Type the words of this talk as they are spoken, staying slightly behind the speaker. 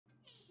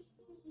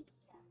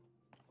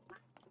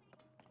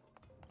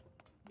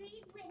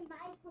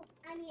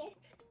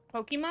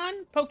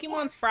Pokemon?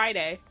 Pokemon's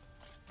Friday.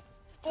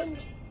 And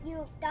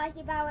you talk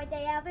about what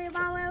they have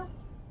tomorrow?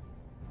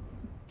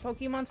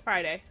 Pokemon's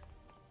Friday.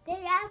 They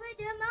have it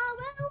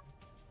tomorrow?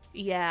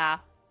 Yeah.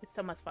 It's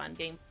so much fun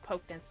getting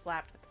poked and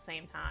slapped at the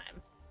same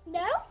time.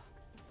 No?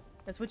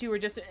 That's what you were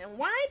just...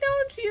 Why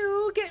don't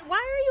you get... Why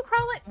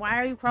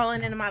are you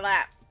crawling into my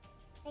lap?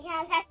 I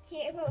got that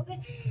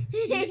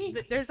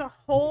too. There's a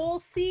whole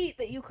seat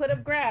that you could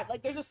have grabbed.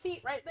 Like, there's a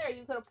seat right there.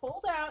 You could have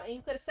pulled out and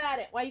you could have sat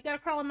it. Why you gotta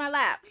crawl in my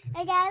lap?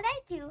 I got that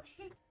too.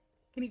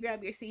 Can you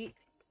grab your seat?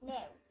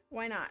 No.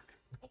 Why not?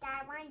 I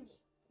got one.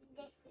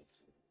 This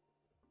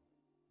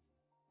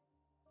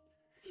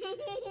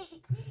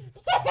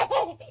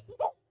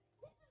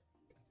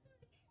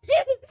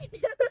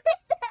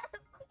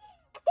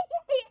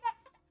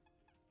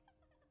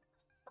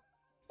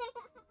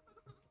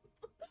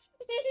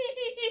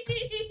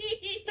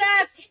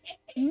That's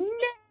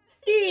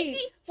nasty!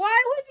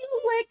 Why would you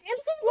lick and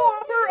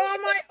slobber on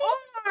my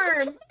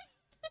arm?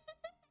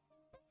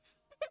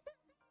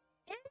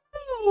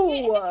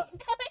 Ew!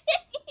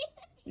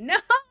 No!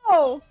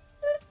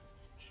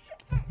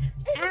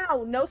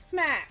 Ow, no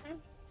smack.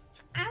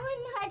 I would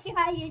not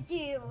how you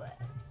do.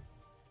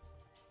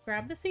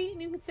 Grab the seat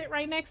and you can sit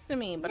right next to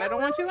me, but I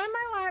don't want you on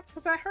my lap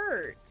because that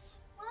hurts.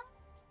 Well,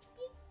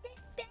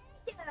 it's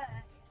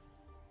better.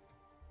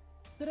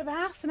 Could have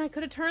asked and I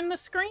could have turned the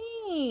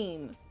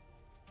screen.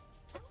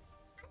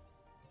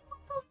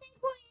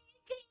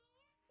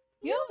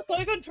 Yeah, so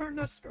I could turn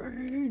the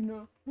screen.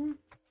 You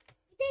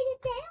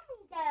tell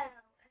me though.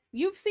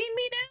 You've seen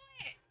me do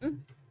it.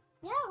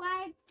 No,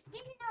 I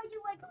didn't know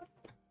you were going.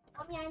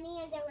 I mean, I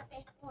needed to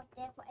look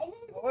at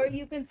Or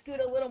you can scoot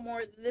a little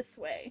more this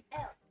way.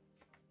 Oh.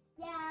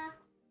 Yeah.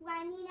 Well,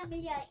 I need a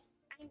video.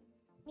 I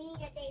need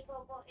a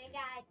table for the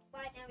guy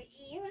right over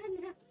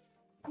here.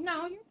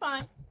 No, you're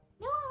fine.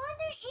 No,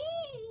 under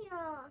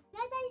ear.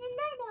 That's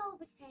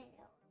another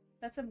potato.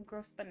 That's a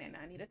gross banana.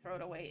 I need to throw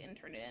it away and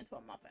turn it into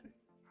a muffin.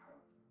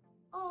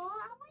 Oh,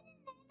 I want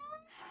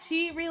another.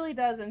 She really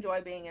does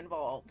enjoy being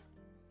involved.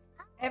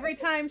 Every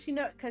time she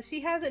knows, because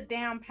she has it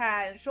down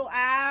pat, and she'll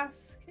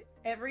ask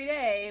every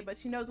day, but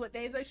she knows what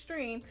days I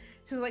stream.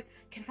 She's like,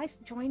 can I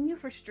join you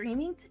for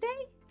streaming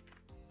today?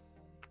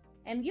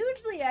 And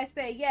usually I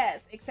say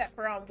yes, except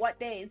for on what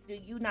days do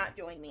you not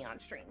join me on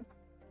stream?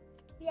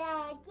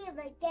 Yeah, give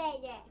a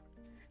day.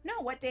 No,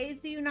 what days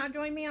do you not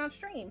join me on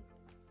stream?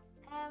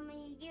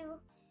 You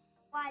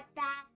what that